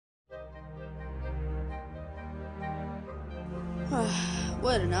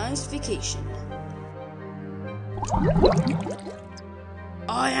What a nice vacation.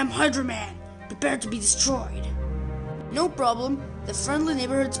 I am Hydra Man, prepared to be destroyed. No problem, the friendly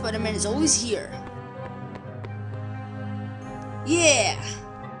neighborhood Spider-Man is always here. Yeah!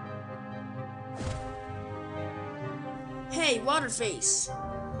 Hey, Waterface!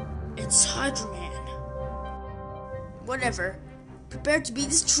 It's Hydra Man. Whatever, prepare to be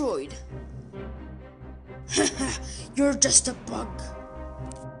destroyed. You're just a bug.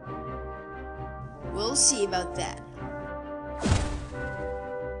 We'll see about that.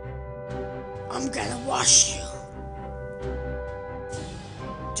 I'm gonna wash you.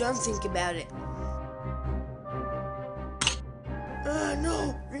 Don't think about it.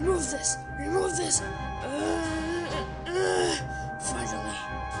 No! Remove this! Remove this! Finally.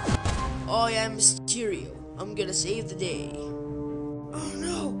 I am Mysterio. I'm gonna save the day. Oh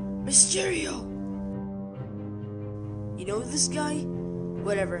no! Mysterio! You know this guy?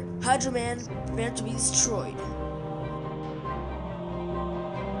 Whatever. Hydra Man, prepare to be destroyed.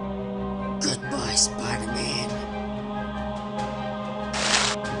 Goodbye, Spider-Man.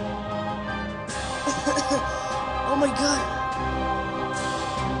 Oh my god!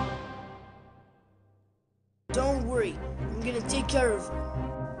 Don't worry, I'm gonna take care of her.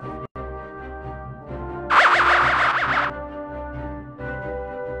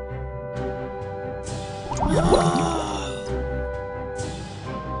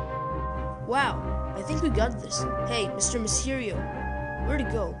 Wow, I think we got this. Hey, Mr. Mysterio, where'd he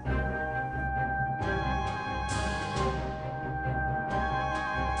go?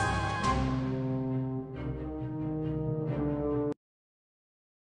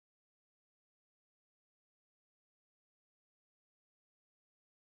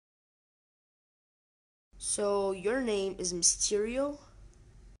 So, your name is Mysterio?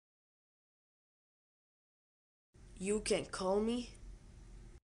 You can call me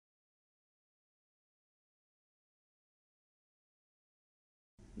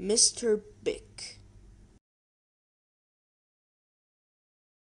Mr. Bick.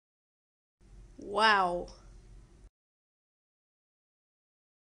 Wow.